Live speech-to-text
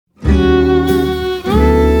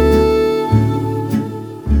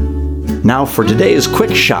Now for today's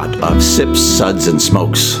quick shot of Sips, Suds, and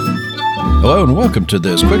Smokes. Hello and welcome to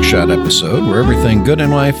this quick shot episode where everything good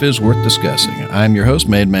in life is worth discussing. I'm your host,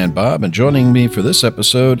 Made Man Bob, and joining me for this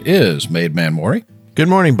episode is Made Man Maury. Good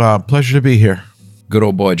morning, Bob. Pleasure to be here. Good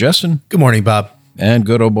old boy Justin. Good morning, Bob. And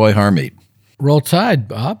good old boy Harmeet. Roll Tide,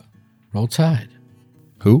 Bob. Roll Tide.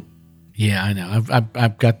 Who? Yeah, I know.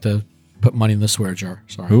 I've got to put money in the swear jar.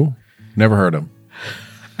 Sorry. Who? Never heard of him.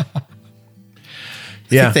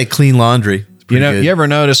 I think they clean laundry. You ever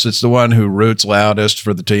notice it's the one who roots loudest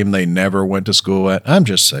for the team they never went to school at? I'm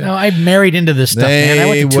just saying. No, I'm married into this stuff, man. I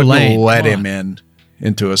went to Tulane. They wouldn't let him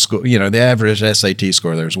into a school. You know, the average SAT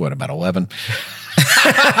score there's what, about 11?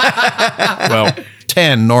 Well,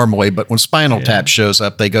 10 normally, but when Spinal Tap shows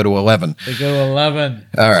up, they go to 11. They go to 11.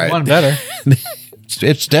 All right. One better.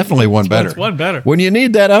 It's definitely one better. It's one better. When you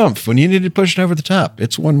need that umph, when you need to push it over the top,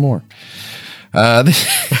 it's one more.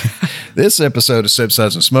 This episode of Sips,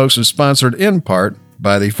 Suds, and Smokes is sponsored in part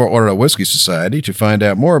by the Fort Lauderdale Whiskey Society. To find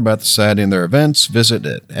out more about the society and their events, visit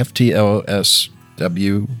at ftlsw.com.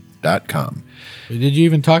 Did you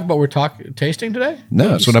even talk about we're tasting today? No,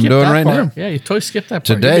 that's what I'm doing right now. Yeah, you totally skipped that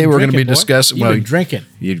part. Today we're going to be discussing. You've been drinking.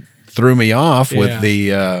 You threw me off with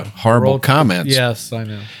the horrible comments. Yes, I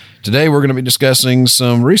know. Today we're going to be discussing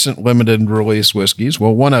some recent limited release whiskeys.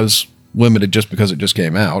 Well, one was limited just because it just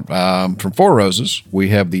came out. From Four Roses, we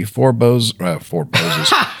have the Four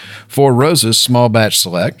Roses Small Batch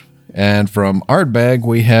Select. And from Ardbeg,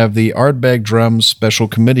 we have the Ardbeg Drums Special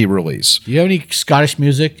Committee release. Do you have any Scottish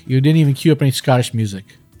music? You didn't even cue up any Scottish music.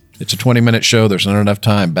 It's a 20-minute show. There's not enough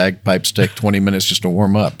time. Bagpipes take 20 minutes just to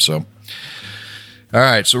warm up. So, all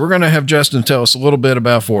right. So we're going to have Justin tell us a little bit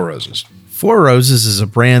about Four Roses. Four Roses is a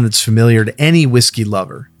brand that's familiar to any whiskey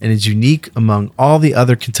lover and is unique among all the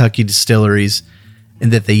other Kentucky distilleries in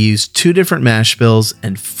that they use 2 different mash bills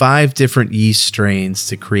and 5 different yeast strains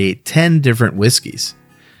to create 10 different whiskeys.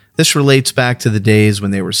 This relates back to the days when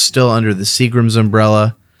they were still under the Seagram's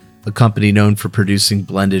umbrella, a company known for producing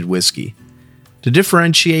blended whiskey. To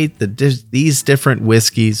differentiate these different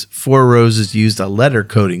whiskeys, Four Roses used a letter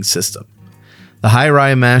coding system. The high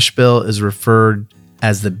rye mash bill is referred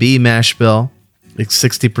as the B mash bill. It's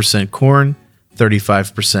 60% corn,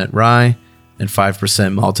 35% rye, and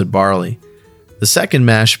 5% malted barley. The second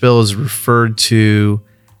mash bill is referred to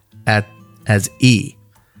as E.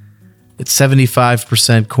 It's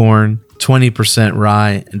 75% corn, 20%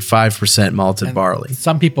 rye, and 5% malted barley.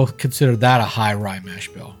 Some people consider that a high rye mash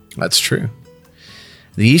bill. That's true.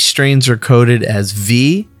 The yeast strains are coded as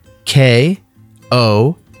V, K,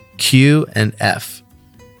 O, Q, and F.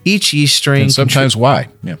 Each yeast strain... And sometimes Y.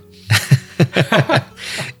 Yeah.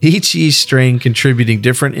 Each yeast strain contributing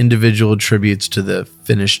different individual attributes to the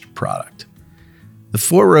finished product. The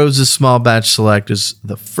Four Roses Small Batch Select is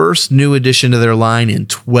the first new addition to their line in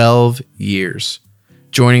 12 years,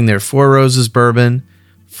 joining their Four Roses Bourbon,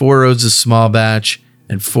 Four Roses Small Batch,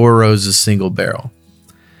 and Four Roses Single Barrel.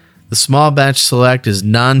 The Small Batch Select is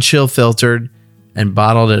non-chill filtered and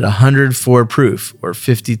bottled at 104 proof, or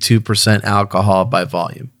 52% alcohol by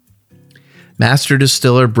volume. Master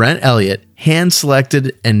distiller Brent Elliott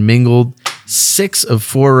hand-selected and mingled 6 of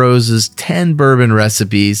Four Roses' 10 bourbon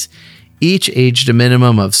recipes, each aged a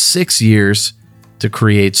minimum of 6 years, to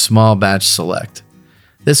create Small Batch Select.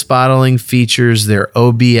 This bottling features their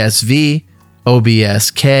OBSV,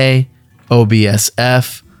 OBSK,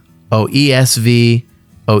 OBSF, OESV,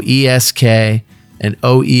 OESK, and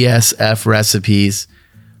OESF recipes,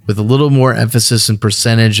 with a little more emphasis and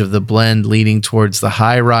percentage of the blend leaning towards the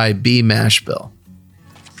high rye B mash bill.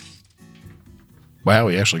 Wow,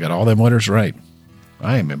 he actually got all them letters right.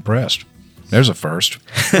 I am impressed. There's a first.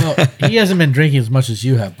 Well, he hasn't been drinking as much as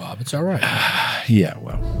you have, Bob. It's all right. Yeah,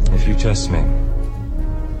 well. If you test me,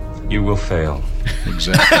 you will fail.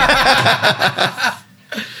 Exactly.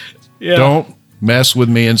 Yeah. Don't mess with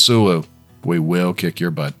me and Sulu. We will kick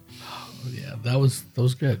your butt. Yeah, that was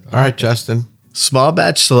good. All right, Justin. Small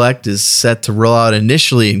Batch Select is set to roll out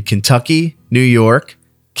initially in Kentucky, New York,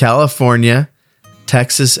 California,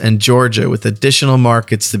 Texas, and Georgia, with additional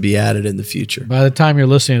markets to be added in the future. By the time you're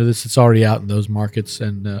listening to this, it's already out in those markets.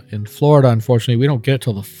 And in Florida, unfortunately, we don't get it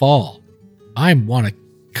till the fall. I want to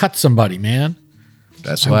cut somebody, man.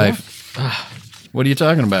 That's life. What are you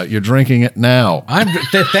talking about? You're drinking it now.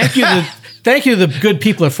 Thank you to the good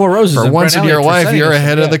people at Four Roses. For once in your life, you're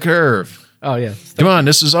ahead of the curve. Oh, yeah. Come on,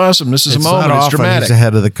 this is awesome. This is a moment. Not It's often dramatic. he's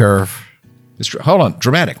ahead of the curve. Hold on.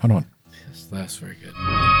 Dramatic. Hold on. Yes, that's very good.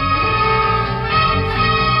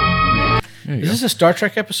 There you Is go. this a Star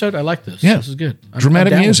Trek episode? I like this. Yeah. This is good. Dramatic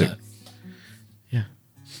down with music. that. Yeah.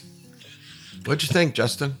 What'd you think,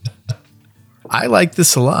 Justin? I like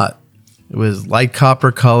this a lot. It was light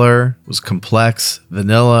copper color, was complex,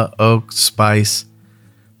 vanilla, oak, spice,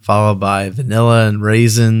 followed by vanilla and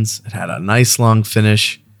raisins. It had a nice long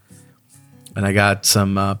finish. And I got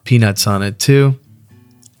some peanuts on it too.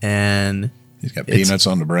 And He's got peanuts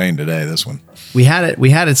on the brain today, this one. we had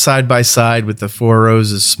it side by side with the Four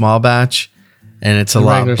Roses small batch, and it's a The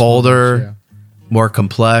lot regular small bolder, batch, more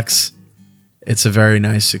complex. It's a very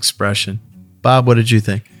nice expression. Bob, what did you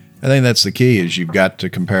think? I think that's the key is you've got to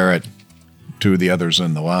compare it to the others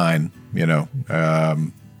in the line.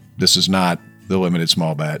 This is not the limited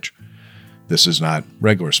small batch. This is not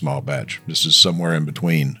regular small batch. This is somewhere in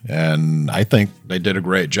between. And I think they did a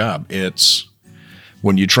great job. It's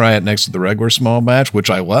when you try it next to the regular small batch, which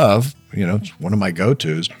I love, it's one of my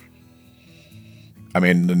go-tos. I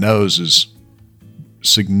mean, the nose is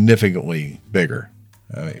significantly bigger.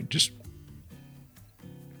 It's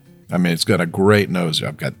got a great nose.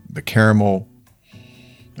 I've got the caramel.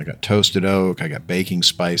 I got toasted oak. I got baking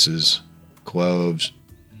spices, cloves,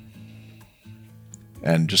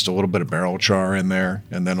 and just a little bit of barrel char in there.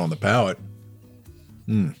 And then on the palate,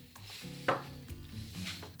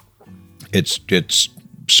 it's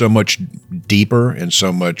so much deeper and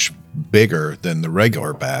so much bigger than the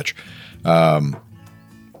regular batch. The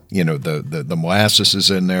molasses is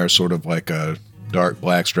in there, sort of like a dark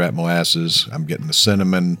blackstrap molasses. I'm getting the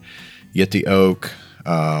cinnamon, you get the oak.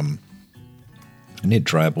 I need to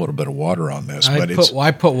try a little bit of water on this,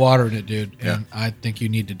 I put water in it, dude. Yeah. And I think you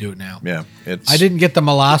need to do it now. Yeah, I didn't get the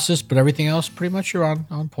molasses, but everything else, pretty much you're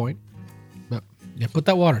on point. But yeah, put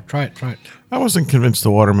that water. Try it. I wasn't convinced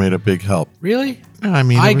the water made a big help. Really? No, I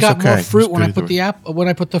mean, I it was got okay. more It fruit was when I good put either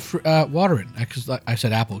the way. water in. Because I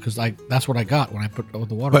said apple because that's what I got when I put the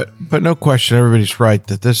water. But no question, everybody's right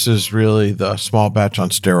that this is really the small batch on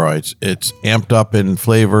steroids. It's amped up in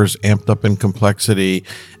flavors, amped up in complexity,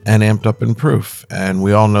 and amped up in proof. And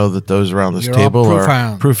we all know that those around this You're all table proof are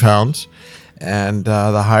hounds. proof hounds. And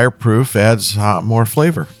the higher proof adds more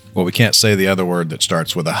flavor. Well, we can't say the other word that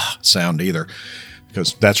starts with a sound either,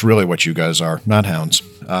 because that's really what you guys are, not hounds.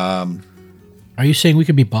 Are you saying we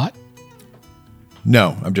could be bought?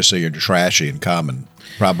 No, I'm just saying you're trashy and common.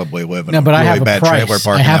 Probably live in No, a but I really have a bad price. trailer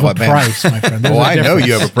park I have in a Alabama. price, my friend. There's Oh, a I know difference.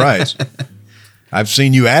 you have a price. I've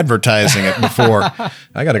seen you advertising it before.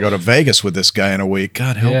 I got to go to Vegas with this guy in a week.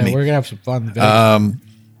 God help Yeah, me. we're gonna have some fun.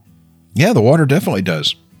 Yeah, the water definitely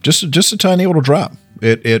does. Just a tiny little drop.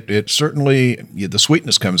 It certainly, the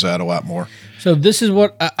sweetness comes out a lot more. So this is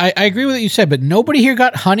what I agree with what you said, but nobody here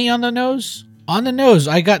got honey on the nose. On the nose,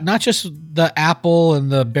 I got not just the apple and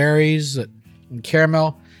the berries and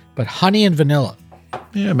caramel, but honey and vanilla,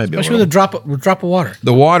 Yeah, maybe especially a with little. a drop of water.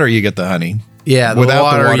 The water, you get the honey. Yeah, the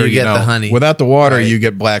water, you get the honey. Without the water, Right. you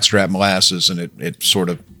get blackstrap molasses, and it sort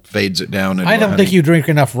of fades it down. Into I don't honey. think you drink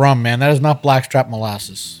enough rum, man. That is not blackstrap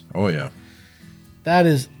molasses. Oh yeah. That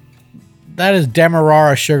is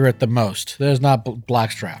Demerara sugar at the most. That is not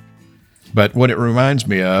blackstrap. But what it reminds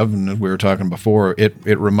me of, and we were talking before, it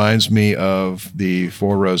reminds me of the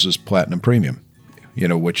Four Roses Platinum Premium,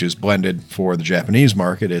 which is blended for the Japanese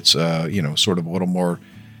market. It's sort of a little more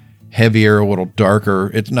heavier, a little darker.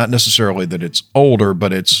 It's not necessarily that it's older,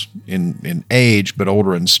 but it's in age, but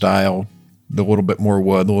older in style. A little bit more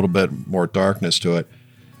wood, a little bit more darkness to it.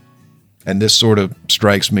 And this sort of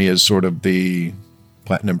strikes me as sort of the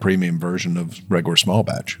Platinum Premium version of regular small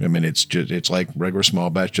batch. I mean, it's like regular small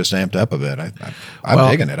batch, just amped up a bit. I'm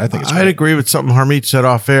digging it. I think it's I'd great. agree with something Harmeet said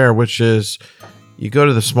off air, which is you go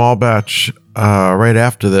to the small batch right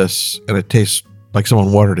after this, and it tastes like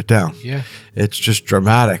someone watered it down. Yeah. It's just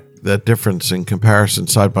dramatic, that difference in comparison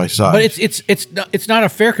side by side. But it's not a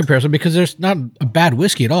fair comparison because there's not a bad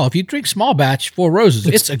whiskey at all. If you drink small batch Four Roses,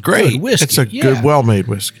 it's a great good whiskey. It's a Yeah. good, well-made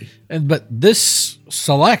whiskey. But this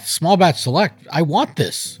small batch select, I want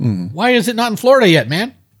this. Hmm. Why is it not in Florida yet,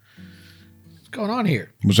 man? What's going on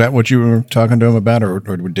here? Was that what you were talking to him about, or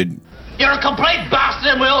did? You're a complete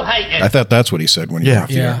bastard and we all hate you. I thought that's what he said when you Yeah. were off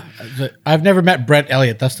the air. Yeah. I've never met Brent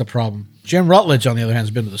Elliott. That's the problem. Jim Rutledge, on the other hand,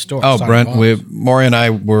 has been to the store. Oh, signing Brent, bottles. Maury and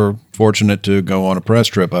I were fortunate to go on a press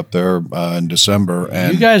trip up there in December,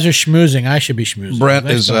 and You guys are schmoozing. I should be schmoozing. Brent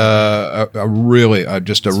Next is time. a really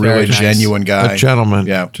very nice. genuine guy, A gentleman.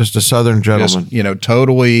 Yeah, Just a Southern gentleman. just,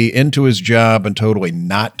 totally into his job and totally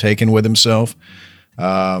not taken with himself.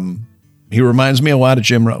 He reminds me a lot of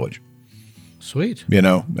Jim Rutledge. Sweet.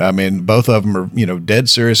 I mean, both of them are, dead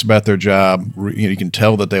serious about their job. You can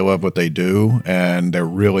tell that they love what they do and they're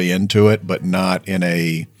really into it, but not in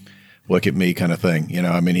a look at me kind of thing.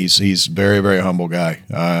 I mean, he's very, very humble guy.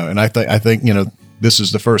 And I think, this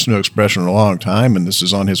is the first new expression in a long time, and this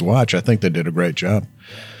is on his watch. I think they did a great job.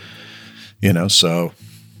 So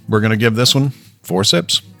we're going to give this one 4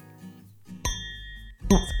 sips.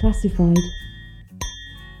 That's classified.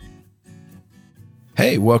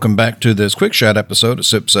 Hey, welcome back to this quick shot episode of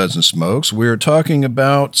Sips, Suds, and Smokes. We're talking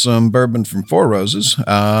about some bourbon from Four Roses,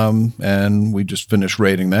 and we just finished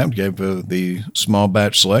rating that. We gave the small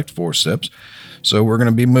batch select 4 sips. So we're going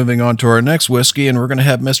to be moving on to our next whiskey, and we're going to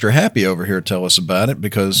have Mr. Happy over here tell us about it,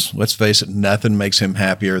 because let's face it, nothing makes him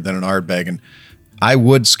happier than an Ardbeg. And I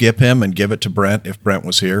would skip him and give it to Brent if Brent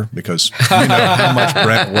was here, because you know how much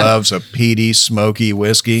Brent loves a peaty, smoky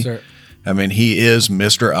whiskey. Sir. I mean, he is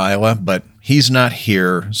Mr. Isla, but he's not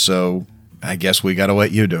here, so I guess we got to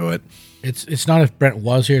let you do it. It's not if Brent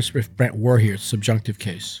was here, it's if Brent were here. It's a subjunctive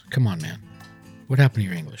case. Come on, man. What happened to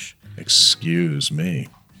your English? Excuse me.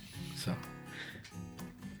 So,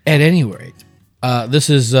 at any rate,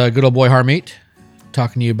 this is good old boy Harmeet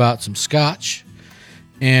talking to you about some scotch.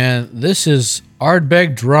 And this is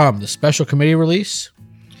Ardbeg Drum, the special committee release.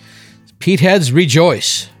 Pete Heads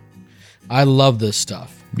Rejoice. I love this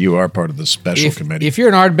stuff. You are part of the special committee. If you're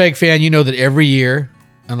an Ardbeg fan, you know that every year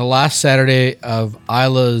on the last Saturday of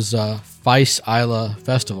Isla's Feist Isla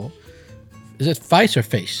Festival, is it Feist or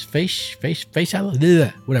Face? Face Isla?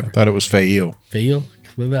 Blah, whatever. I thought it was Fail. Fail?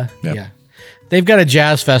 Yep. Yeah. They've got a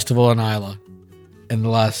jazz festival in Isla in the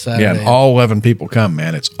last Saturday. Yeah, and all 11 people come,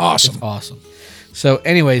 man. It's awesome. It's awesome. So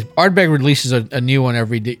anyways, Ardbeg releases a new one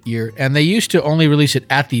every year, and they used to only release it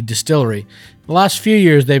at the distillery. The last few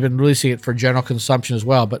years, they've been releasing it for general consumption as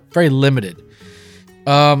well, but very limited.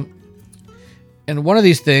 And one of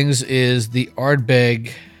these things is the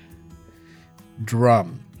Ardbeg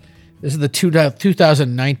Drum. This is the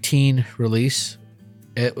 2019 release.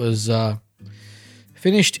 It was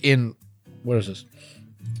finished in, what is this?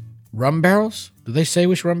 Rum barrels? Do they say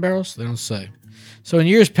which rum barrels? They don't say. So in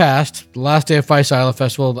years past, the last day of Feist Isla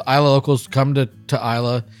Festival, the Isla locals come to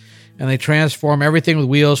Isla, and they transform everything with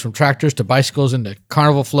wheels from tractors to bicycles into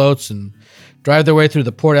carnival floats and drive their way through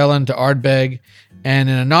the Port Ellen to Ardbeg. And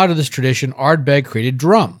in a nod to this tradition, Ardbeg created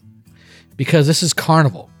drum, because this is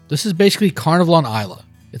carnival. This is basically carnival on Isla.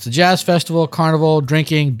 It's a jazz festival, carnival,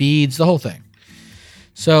 drinking, beads, the whole thing.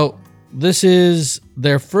 So this is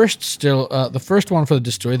their first the first one for the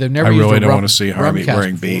distillery. They've never. I used really a don't rum- want to see rum Harmeet cask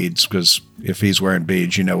wearing before. beads, because if he's wearing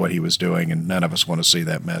beads, you know what he was doing, and none of us want to see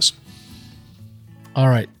that mess. All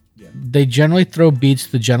right. They generally throw beads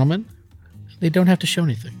to the gentleman. They don't have to show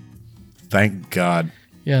anything. Thank God.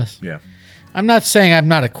 Yes. Yeah. I'm not saying I'm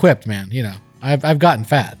not equipped, man. You know, I've gotten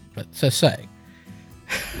fat, but just saying.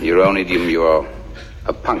 Your own idiom, you are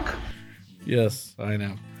a punk. Yes, I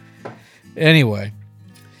know. Anyway,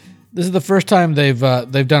 this is the first time they've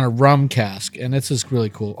done a rum cask, and this is really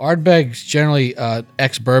cool. Ardbeg's generally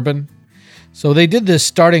ex-bourbon, so they did this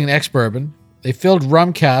starting in ex-bourbon. They filled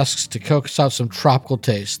rum casks to coax out some tropical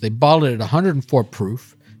taste. They bottled it at 104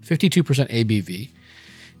 proof, 52% ABV,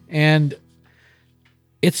 and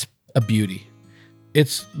it's a beauty.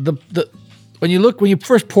 It's the when you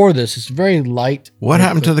first pour this, it's very light. What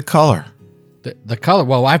happened to the color? The color?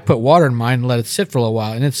 Well, I put water in mine and let it sit for a little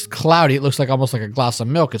while, and it's cloudy. It looks like almost like a glass of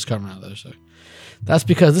milk is coming out of there. So that's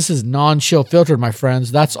because this is non-chill filtered, my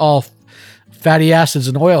friends. That's all fatty acids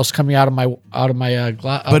and oils coming out of my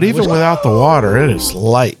glass. But even without the water, it is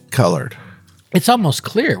light colored. it's almost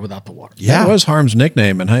clear without the water. Yeah. That was Harm's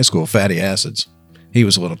nickname in high school, Fatty Acids. He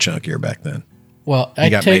was a little chunkier back then. Well, He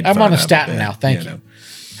got made I'm fun on a of statin bit, now. Thank you. know.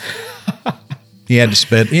 He had to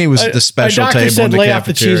spit. He was the special my doctor table said in the lay off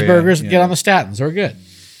the cafeteria. cheeseburgers and Yeah. get on the statins. We're good.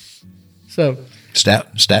 So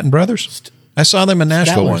Staten Brothers? I saw them in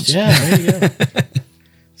Nashville Statler's, once. Yeah, there you go.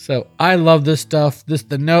 So I love this stuff.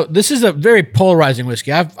 This is a very polarizing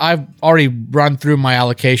whiskey. I've already run through my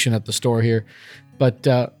allocation at the store here, but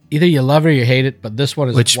either you love it or you hate it. But this one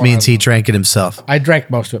is Which one means of he them. drank it himself. I drank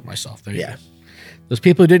most of it myself. There you go. Those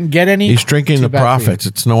people who didn't get any. He's drinking too the bad for you. profits.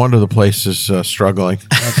 It's no wonder the place is struggling.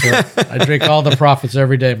 That's right. I drink all the profits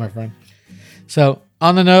every day, my friend. So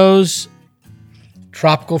on the nose,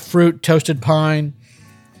 tropical fruit, toasted pine.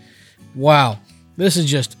 Wow, this is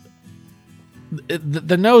just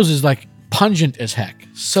the nose is like pungent as heck,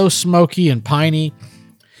 so smoky and piney.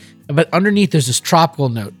 But underneath there's this tropical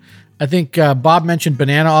note. I think Bob mentioned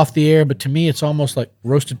banana off the air, but to me it's almost like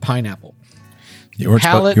roasted pineapple. You weren't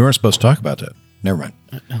supposed to talk about that. Never mind.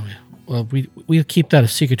 Oh yeah. Well, we'll keep that a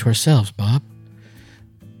secret to ourselves, Bob.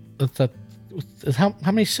 How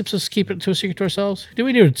many sips does keep it to a secret to ourselves? Do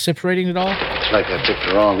we do a sips rating at all? It's like I picked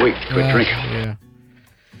the wrong week. Quit drinking. Yeah.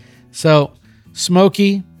 So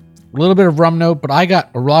smoky, a little bit of rum note, but I got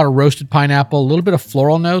a lot of roasted pineapple, a little bit of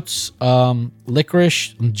floral notes,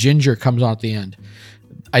 licorice, and ginger comes on at the end.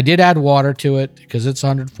 I did add water to it because it's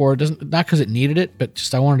 104. It doesn't, not because it needed it, but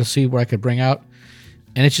just I wanted to see what I could bring out,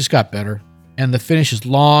 and it just got better. and the finish is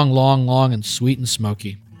long, and sweet and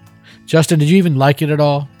smoky. Justin, did you even like it at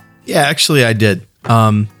all? Yeah, actually, I did.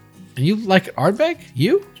 And you like Ardbeg?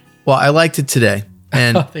 You? Well, I liked it today,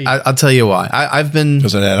 and I'll tell you why. I've been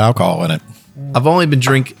Because it had alcohol in it. I've only been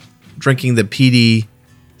drinking the PD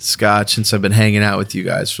Scotch since I've been hanging out with you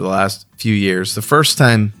guys for the last few years. The first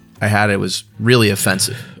time I had it was really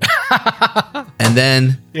offensive, and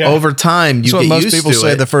then over time you get most used people to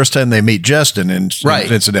say it. the first time they meet Justin, and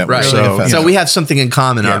incidentally, Right. So we have something in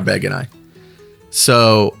common, Ardbeg and I.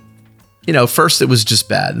 So, first it was just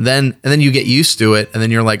bad. And then you get used to it, and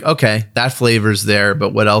then you're like, okay, that flavor's there,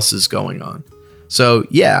 but what else is going on? So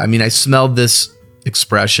yeah, I mean, I smelled this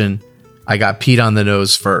expression. I got peat on the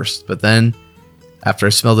nose first, but then after I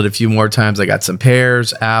smelled it a few more times, I got some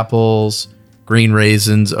pears, apples, green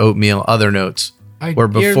raisins, oatmeal, other notes. Where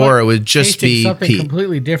before it would just be something peat.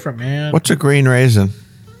 completely different, man. What's a green raisin?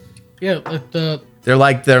 Yeah,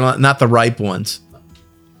 like They're not the ripe ones.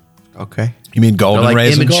 Okay. You mean They're golden like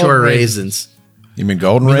raisins? immature Golden raisins. You mean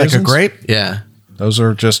golden Like raisins? a grape? Yeah. Those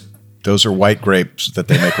are white grapes that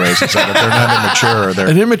they make raisins out of. They're not immature. They're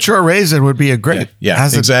An immature raisin would be a grape. yeah,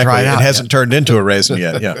 Hasn't exactly. dried It out hasn't turned into a raisin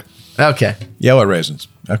yet. Yeah, Okay. yellow raisins.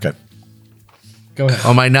 Okay. go ahead.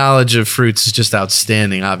 Well, my knowledge of fruits is just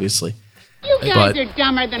outstanding, obviously. You guys But- are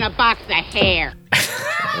dumber than a box of hair.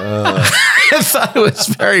 I thought it was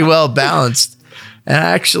very well balanced. And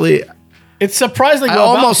actually, It's surprisingly I well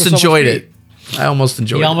almost balanced with so enjoyed much it. I almost meat.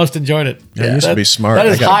 enjoyed He it. almost enjoyed it. I used to be smart. That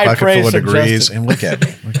is I got high a bucket praise full of from degrees, Justin. and look at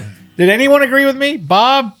me. Did anyone agree with me?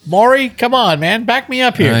 Bob, Maury, come on, man. Back me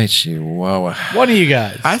up here. Right, Chihuahua. One of you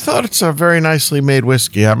guys. I thought it's a very nicely made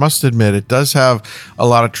whiskey. I must admit, it does have a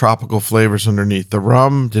lot of tropical flavors underneath. The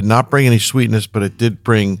rum did not bring any sweetness, but it did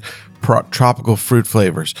bring tropical fruit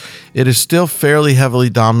flavors. It is still fairly heavily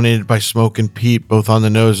dominated by smoke and peat, both on the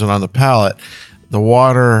nose and on the palate. The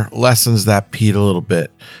water lessens that peat a little bit.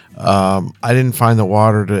 I didn't find the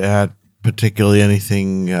water to add particularly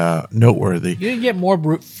anything noteworthy. You didn't get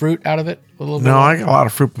more fruit out of it? A little bit? No, I got a lot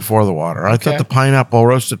of fruit before the water. I thought the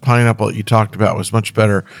roasted pineapple that you talked about was much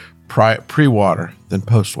better pre-water than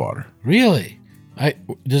post-water. Really?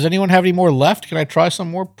 Does anyone have any more left? Can I try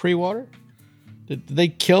some more pre-water? Did they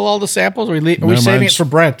kill all the samples? Or are we saving it for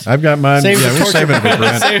Brent? I've got mine. Save it Yeah, for we're torture saving it for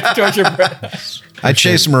Brent. Save it for torture Brent. I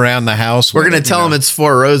chase him around the house. We're with going to it, tell you him know, it's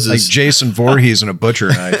Four Roses like Jason Voorhees in a butcher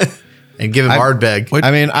knife. and give him Ardbeg.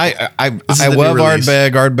 I mean, I This is the new love release.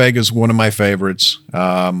 Ardbeg. Ardbeg is one of my favorites.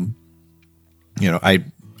 I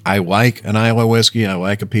like an Islay whiskey. I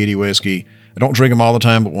like a peaty whiskey. I don't drink them all the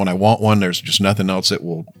time, but when I want one, there's just nothing else that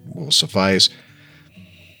will suffice.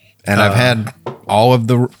 And I've had all of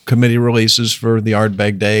the committee releases for the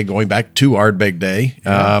Ardbeg Day, going back to Ardbeg Day.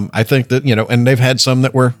 I think that, and they've had some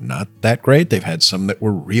that were not that great. They've had some that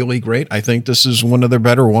were really great. I think this is one of their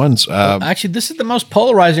better ones. Actually, this is the most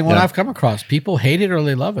polarizing one I've come across. People hate it or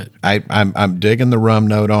they love it. I'm digging the rum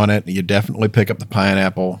note on it. You definitely pick up the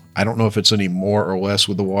pineapple. I don't know if it's any more or less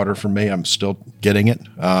with the water for me. I'm still getting it.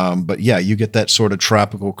 But yeah, you get that sort of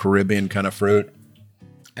tropical Caribbean kind of fruit.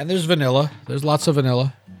 And there's vanilla. There's lots of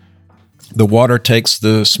vanilla. The water takes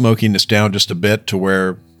the smokiness down just a bit to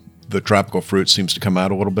where the tropical fruit seems to come out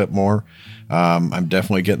a little bit more. I'm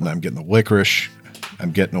definitely getting the licorice.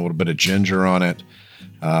 I'm getting a little bit of ginger on it.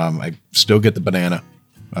 I still get the banana.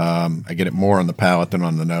 I get it more on the palate than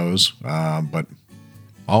on the nose. But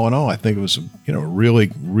all in all, I think it was a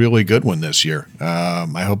really, really good one this year.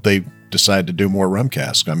 I hope they decide to do more rum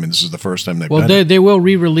casks. I mean, this is the first time they've done it. They will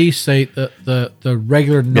re-release the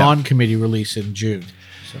regular non-committee release in June.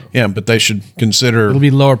 So. Yeah, but they should consider It'll be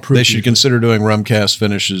lower proof. They should consider doing rum cast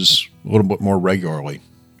finishes a little bit more regularly,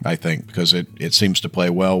 I think, because it seems to play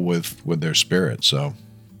well with their spirit. So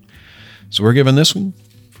we're giving this one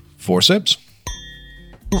 4 sips.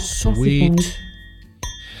 Sweet.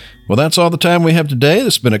 Well, that's all the time we have today.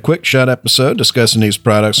 This has been a quick shot episode discussing these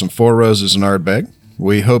products from Four Roses and Ardbeg.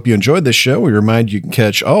 We hope you enjoyed this show. We remind you can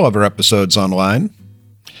catch all of our episodes online,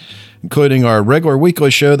 including our regular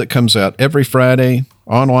weekly show that comes out every Friday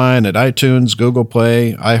online at iTunes, Google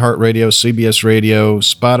Play, iHeartRadio, CBS Radio,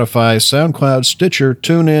 Spotify, SoundCloud, Stitcher,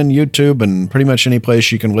 TuneIn, YouTube, and pretty much any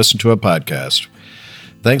place you can listen to a podcast.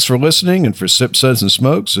 Thanks for listening, and for Sip, Suds, and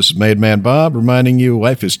Smokes, this is Made Man Bob reminding you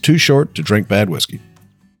life is too short to drink bad whiskey.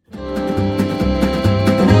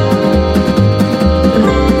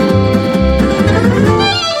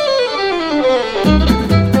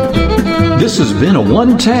 This has been a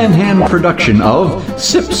one-tan hand production of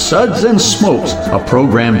Sip, Suds, and Smokes, a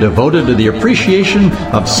program devoted to the appreciation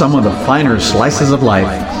of some of the finer slices of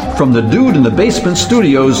life. From the Dude in the Basement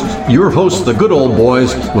Studios, your hosts, the Good Old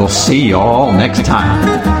Boys, will see you all next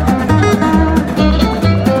time.